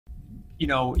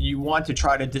you want to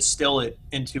try to distill it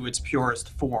into its purest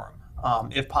form,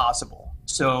 if possible.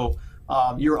 So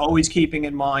you're always keeping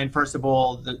in mind, first of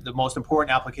all, the most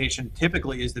important application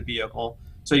typically is the vehicle.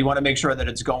 So you want to make sure that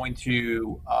it's going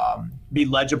to be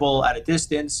legible at a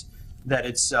distance, that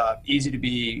it's easy to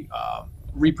be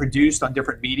reproduced on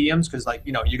different mediums, because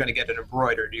you're going to get it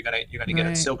embroidered, you're going to get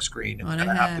it silk screened, it's going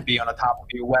to have to be on the top of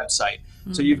your website.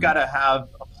 So you've got to have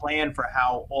a plan for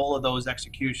how all of those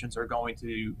executions are going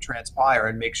to transpire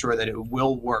and make sure that it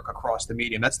will work across the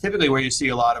medium. That's typically where you see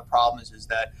a lot of problems, is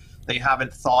that they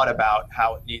haven't thought about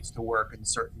how it needs to work in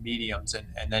certain mediums,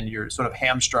 and then you're sort of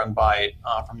hamstrung by it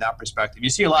from that perspective. You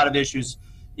see a lot of issues,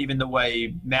 even the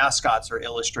way mascots are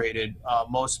illustrated.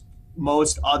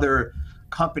 Most other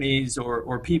companies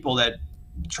or people that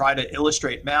try to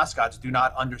illustrate mascots do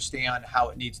not understand how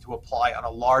it needs to apply on a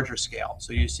larger scale.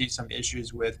 So you see some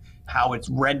issues with how it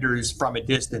renders from a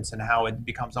distance and how it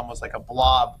becomes almost like a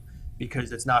blob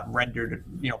because it's not rendered,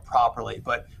 properly.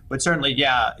 But certainly,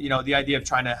 the idea of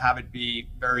trying to have it be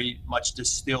very much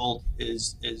distilled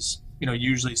is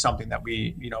usually something that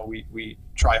we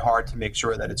try hard to make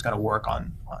sure that it's going to work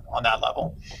on that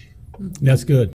level. That's good.